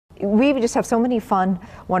we just have so many fun,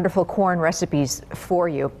 wonderful corn recipes for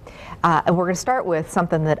you. And we're going to start with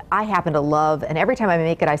something that I happen to love, and every time I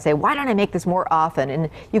make it I say, why don't I make this more often? And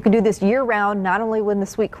you can do this year-round, not only when the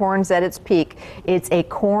sweet corn's at its peak. It's a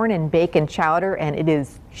corn and bacon chowder, and it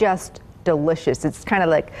is just delicious. It's kind of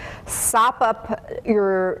like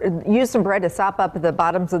use some bread to sop up the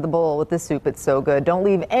bottoms of the bowl with this soup. It's so good. Don't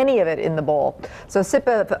leave any of it in the bowl. So a sip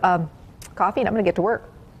of coffee and I'm going to get to work.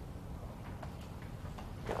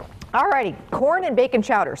 Alrighty, corn and bacon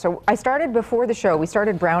chowder. So I started before the show, we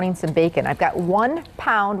started browning some bacon. I've got 1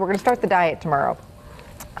 pound, we're going to start the diet tomorrow,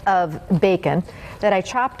 of bacon that I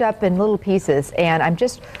chopped up in little pieces, and I'm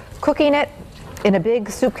just cooking it in a big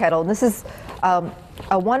soup kettle. And this is a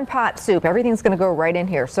 1-pot soup. Everything's going to go right in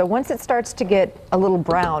here. So once it starts to get a little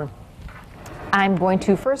brown, I'm going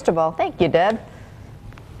to, first of all, thank you, Deb.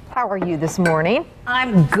 How are you this morning?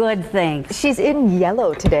 I'm good, thanks. She's in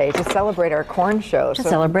yellow today to celebrate our corn show.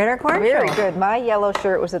 Celebrate our corn show. Very good. My yellow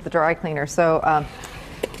shirt was at the dry cleaner, so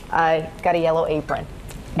I got a yellow apron.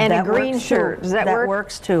 And a green shirt. Does that work? That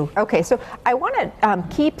works too. Okay, so I want to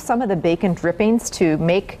keep some of the bacon drippings to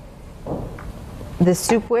make this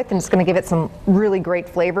soup with, and it's going to give it some really great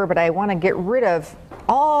flavor, but I want to get rid of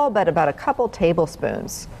all but about a couple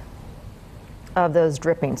tablespoons of those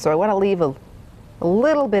drippings. So I want to leave a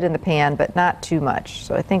little bit in the pan, but not too much.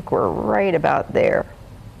 So I think we're right about there.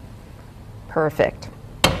 Perfect.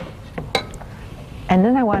 And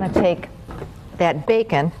then I want to take that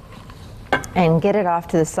bacon and get it off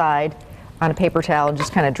to the side on a paper towel and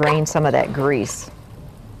just kind of drain some of that grease.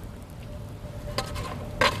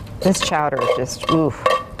 This chowder is just, oof.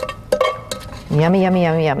 Yummy, yummy,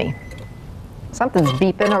 yummy, yummy. Something's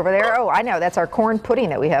beeping over there. Oh, I know, that's our corn pudding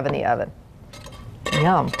that we have in the oven.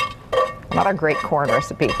 Yum. Not a great corn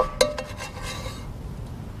recipe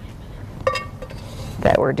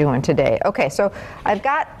that we're doing today. Okay, so I've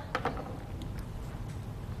got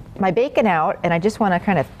my bacon out, and I just want to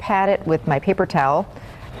kind of pat it with my paper towel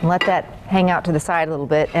and let that hang out to the side a little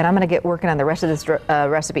bit, and I'm going to get working on the rest of this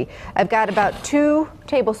recipe. I've got about 2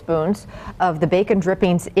 tablespoons of the bacon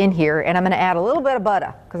drippings in here, and I'm going to add a little bit of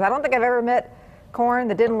butter, because I don't think I've ever met corn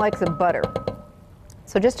that didn't like some butter.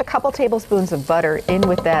 So just a couple tablespoons of butter in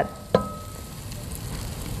with that.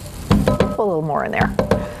 Put a little more in there.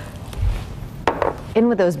 In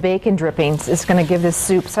with those bacon drippings is going to give this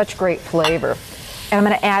soup such great flavor. And I'm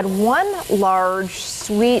going to add 1 large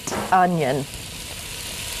sweet onion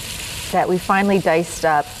that we finely diced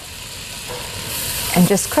up, and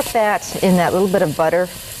just cook that in that little bit of butter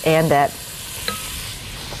and that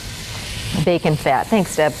bacon fat.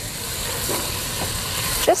 Thanks, Deb.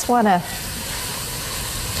 Just want to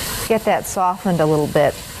get that softened a little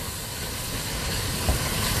bit.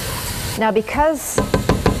 Now, because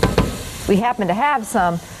we happen to have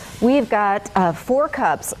some, we've got 4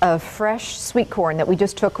 cups of fresh sweet corn that we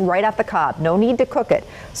just took right off the cob. No need to cook it.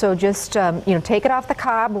 So just take it off the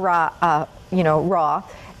cob raw,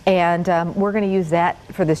 and we're going to use that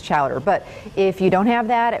for this chowder. But if you don't have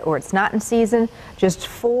that, or it's not in season, just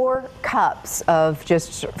 4 cups of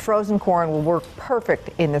just frozen corn will work perfect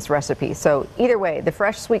in this recipe. So either way, the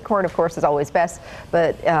fresh sweet corn, of course, is always best,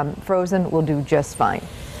 but frozen will do just fine.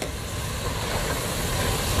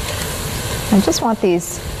 I just want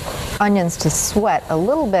these onions to sweat a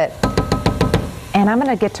little bit, and I'm going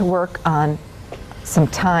to get to work on some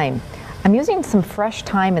thyme. I'm using some fresh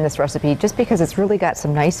thyme in this recipe just because it's really got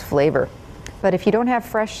some nice flavor. But if you don't have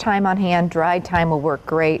fresh thyme on hand, dried thyme will work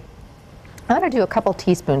great. I'm going to do a couple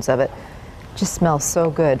teaspoons of it. It just smells so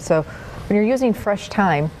good. So when you're using fresh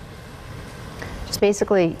thyme, just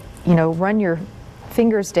basically, run your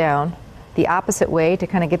fingers down the opposite way to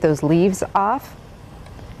kind of get those leaves off.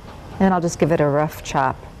 And then I'll just give it a rough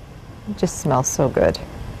chop. It just smells so good.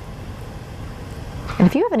 And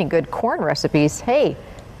if you have any good corn recipes, hey,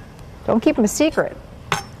 don't keep them a secret.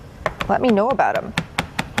 Let me know about them.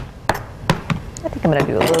 I think I'm going to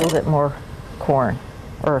do a little bit more corn,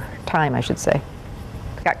 or thyme, I should say.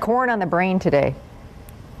 Got corn on the brain today.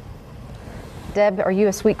 Deb, are you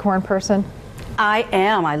a sweet corn person? I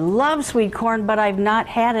am. I love sweet corn, but I've not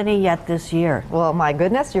had any yet this year. Well, my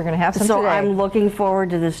goodness, you're going to have some today. So I'm looking forward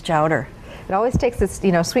to this chowder. It always takes this,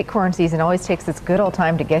 sweet corn season always takes this good old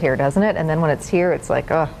time to get here, doesn't it? And then when it's here, it's like,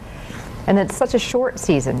 oh. And it's such a short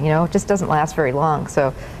season, it just doesn't last very long.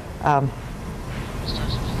 So then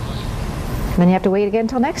you have to wait again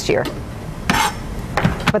until next year.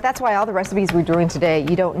 But that's why all the recipes we're doing today,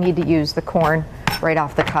 you don't need to use the corn right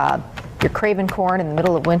off the cob. You're craving corn in the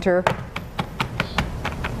middle of winter,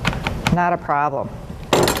 not a problem.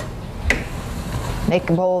 Make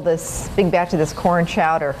a bowl of this big batch of this corn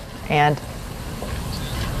chowder, and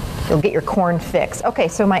you'll get your corn fix. Okay,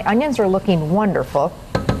 so my onions are looking wonderful.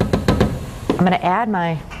 I'm going to add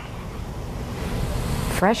my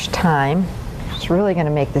fresh thyme. It's really going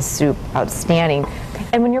to make this soup outstanding.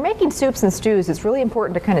 And when you're making soups and stews, it's really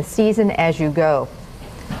important to kind of season as you go.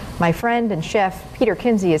 My friend and chef Peter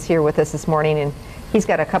Kinsey is here with us this morning, and he's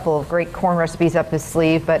got a couple of great corn recipes up his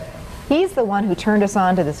sleeve, but he's the one who turned us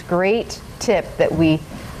on to this great tip that we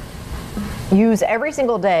use every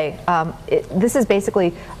single day. This is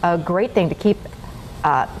basically a great thing to keep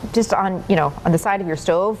just on, on the side of your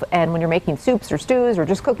stove, and when you're making soups or stews or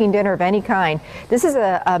just cooking dinner of any kind. This is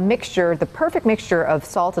a mixture, the perfect mixture of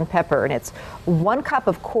salt and pepper, and it's 1 cup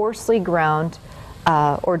of coarsely ground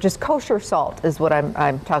or just kosher salt is what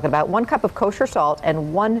I'm talking about. 1 cup of kosher salt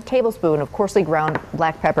and 1 tablespoon of coarsely ground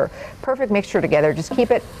black pepper. Perfect mixture together. Just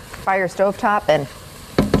keep it by your stovetop, and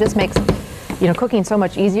just makes cooking so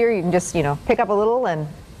much easier. You can just pick up a little and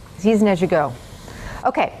season as you go.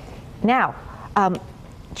 Okay, now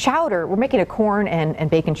chowder. We're making a corn and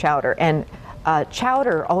bacon chowder, and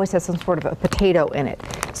chowder always has some sort of a potato in it.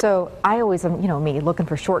 So I always am, me, looking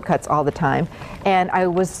for shortcuts all the time. And I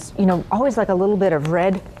was, always like a little bit of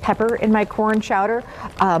red pepper in my corn chowder.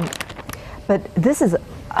 But this is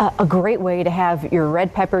a great way to have your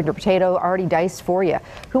red pepper and your potato already diced for you.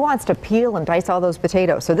 Who wants to peel and dice all those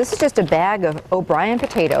potatoes? So this is just a bag of O'Brien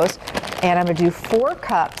potatoes, and I'm going to do 4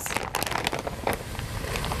 cups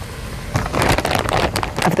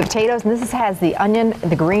of the potatoes, and this has the onion,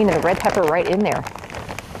 the green, and the red pepper right in there.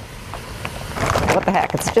 What the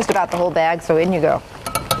heck, it's just about the whole bag, so in you go.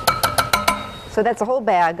 So that's a whole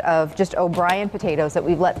bag of just O'Brien potatoes that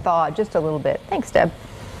we've let thaw just a little bit. Thanks, Deb.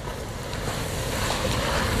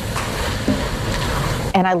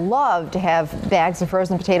 And I love to have bags of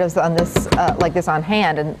frozen potatoes on this, like this on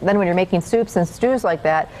hand, and then when you're making soups and stews like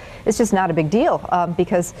that, it's just not a big deal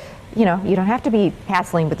because you don't have to be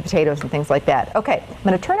hassling with the potatoes and things like that. Okay, I'm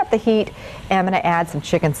going to turn up the heat, and I'm going to add some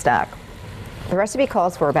chicken stock. The recipe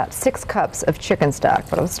calls for about 6 cups of chicken stock,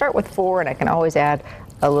 but I'll start with 4, and I can always add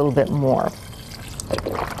a little bit more.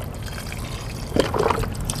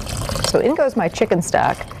 So in goes my chicken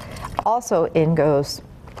stock. Also in goes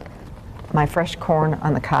my fresh corn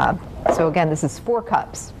on the cob. So again, this is 4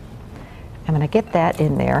 cups. I'm going to get that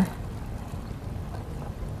in there.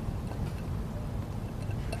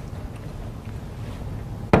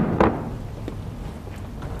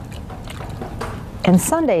 And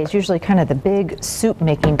Sunday is usually kind of the big soup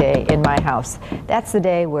making day in my house. That's the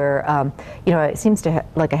day where, it seems to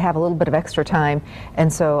I have a little bit of extra time,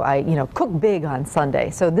 and so I, cook big on Sunday.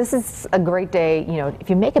 So this is a great day, if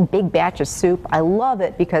you make a big batch of soup, I love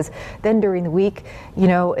it because then during the week,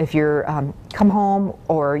 if you're come home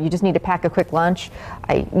or you just need to pack a quick lunch,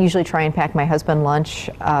 I usually try and pack my husband lunch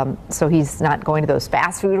so he's not going to those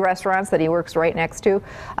fast food restaurants that he works right next to.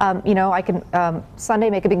 I can Sunday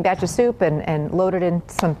make a big batch of soup and load it in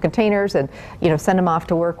some containers and send him off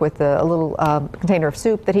to work with a little container of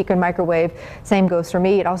soup that he can microwave. Same goes for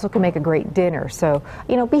me. It also can make a great dinner. So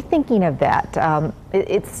be thinking of that.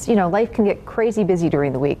 It's life can get crazy busy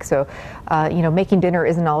during the week, so making dinner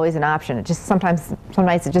isn't always an option. It just some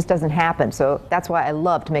nights it just doesn't happen. So that's why I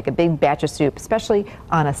love to make a big batch of soup, especially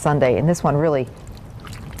on a Sunday, and this one really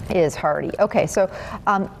is hearty. Okay, so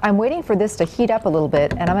I'm waiting for this to heat up a little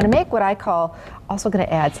bit, and I'm going to make what I call, also going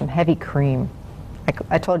to add some heavy cream.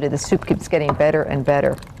 I told you the soup keeps getting better and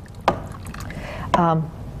better.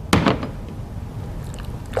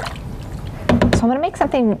 So I'm going to make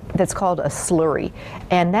something that's called a slurry,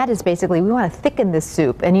 and that is basically we want to thicken this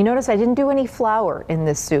soup. And you notice I didn't do any flour in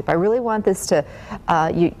this soup. I really want this to,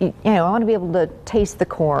 I want to be able to taste the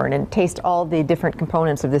corn and taste all the different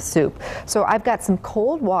components of this soup. So I've got some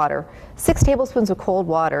cold water, 6 tablespoons of cold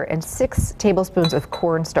water, and 6 tablespoons of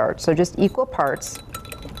cornstarch. So just equal parts.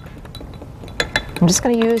 I'm just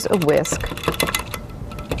going to use a whisk,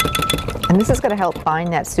 and this is going to help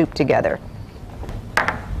bind that soup together.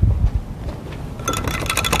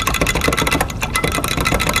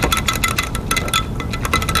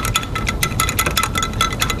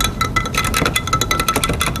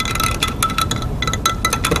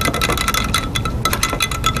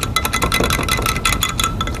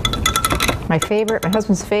 My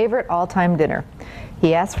husband's favorite all-time dinner.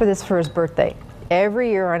 He asked for this for his birthday. Every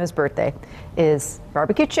year on his birthday is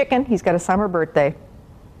barbecue chicken. He's got a summer birthday,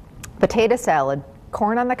 potato salad,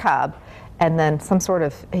 corn on the cob, and then some sort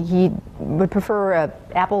of, he would prefer an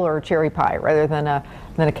apple or cherry pie rather than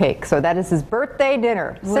and then a cake. So that is his birthday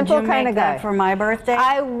dinner. Simple kind of guy. That for my birthday?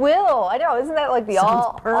 I will. I know. Isn't that like the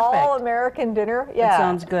all American dinner? Yeah. It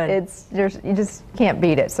sounds good. You just can't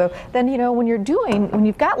beat it. So then, you know, when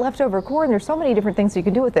you've got leftover corn, there's so many different things you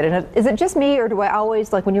can do with it. And is it just me, or do I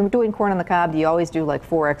always, like when you're doing corn on the cob, do you always do like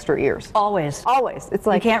 4 extra ears? Always. Always. It's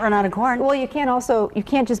like you can't run out of corn. Well, you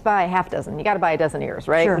can't just buy a half dozen. You got to buy a dozen ears,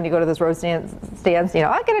 right? Sure. When you go to those road stands, you know,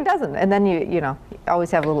 I get a dozen, and then you know,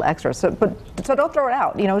 always have a little extra. So don't throw it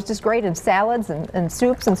out. You know, it's just great in salads and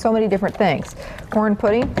soups and so many different things. Corn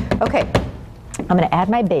pudding. Okay, I'm going to add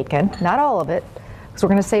my bacon, not all of it, because we're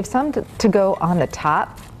going to save some to go on the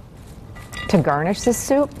top to garnish this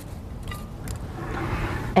soup.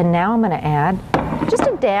 And now I'm going to add just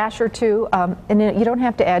a dash or two, and you don't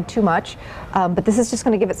have to add too much, but this is just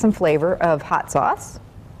going to give it some flavor of hot sauce.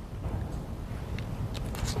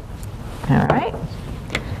 All right.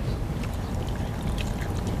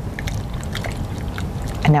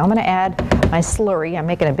 And now I'm going to add my slurry. I'm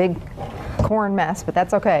making a big corn mess, but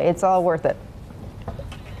that's okay. It's all worth it.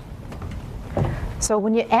 So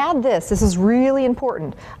when you add this is really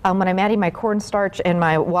important when I'm adding my cornstarch and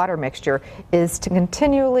my water mixture, is to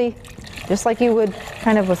continually, just like you would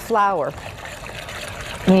kind of with flour,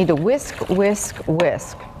 you need to whisk, whisk,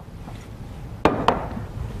 whisk.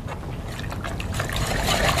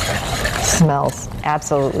 Smells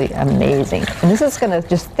absolutely amazing. And this is going to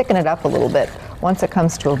just thicken it up a little bit once it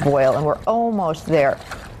comes to a boil, and we're almost there.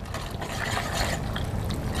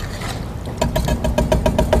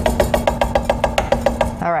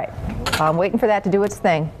 All right, I'm waiting for that to do its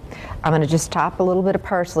thing. I'm going to just top a little bit of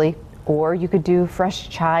parsley, or you could do fresh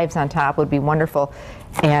chives on top, would be wonderful.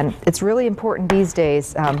 And it's really important these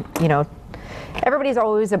days, you know, everybody's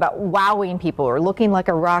always about wowing people or looking like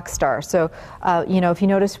a rock star. So, you know, if you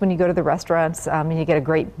notice when you go to the restaurants and you get a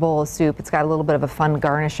great bowl of soup, it's got a little bit of a fun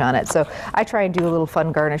garnish on it. So I try and do a little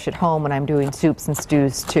fun garnish at home when I'm doing soups and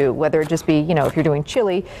stews too, whether it just be, you know, if you're doing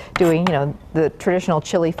chili, doing, you know, the traditional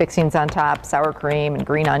chili fixings on top, sour cream and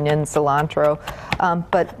green onions, cilantro.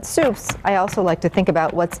 But soups, I also like to think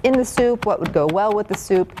about what's in the soup, what would go well with the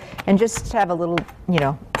soup, and just have a little, you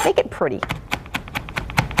know, make it pretty.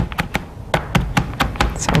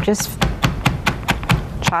 So I'm just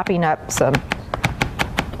chopping up some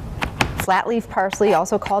flat leaf parsley,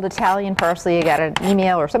 also called Italian parsley. I got an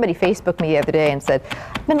email, or somebody Facebooked me the other day and said,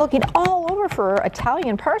 I've been looking all over for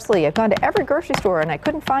Italian parsley. I've gone to every grocery store and I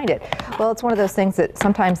couldn't find it. Well, it's one of those things that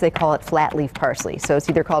sometimes they call it flat leaf parsley. So it's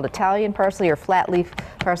either called Italian parsley or flat leaf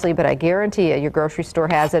parsley, but I guarantee you your grocery store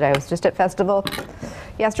has it. I was just at Festival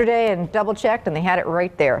yesterday and double checked, and they had it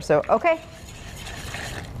right there. So, okay.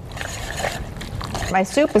 My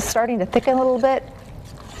soup is starting to thicken a little bit,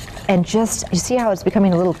 and just, you see how it's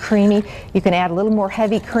becoming a little creamy? You can add a little more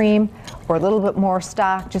heavy cream or a little bit more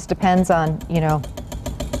stock, just depends on, you know,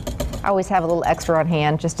 I always have a little extra on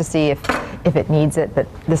hand just to see if it needs it, but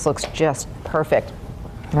this looks just perfect.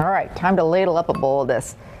 All right, time to ladle up a bowl of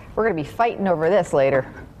this. We're going to be fighting over this later.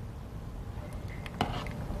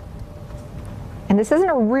 And this isn't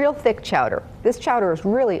a real thick chowder. This chowder is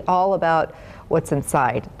really all about what's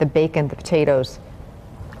inside, the bacon, the potatoes,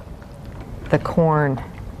 the corn,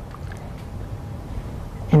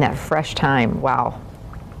 and that fresh thyme. Wow.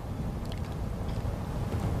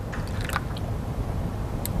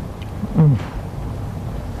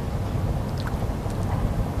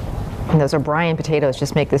 And those O'Brien potatoes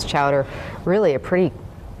just make this chowder really a pretty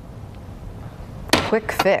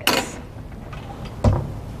quick fix.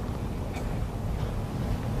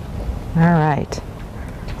 All right.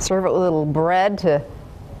 Serve it with a little bread to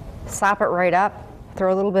sop it right up.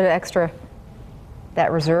 Throw a little bit of extra,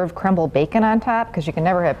 that reserve crumbled bacon on top, because you can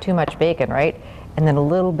never have too much bacon, right? And then a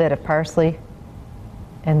little bit of parsley.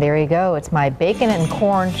 And there you go. It's my bacon and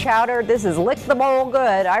corn chowder. This is lick the bowl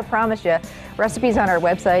good, I promise you. Recipes on our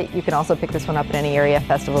website. You can also pick this one up in any area,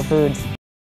 Festival Foods.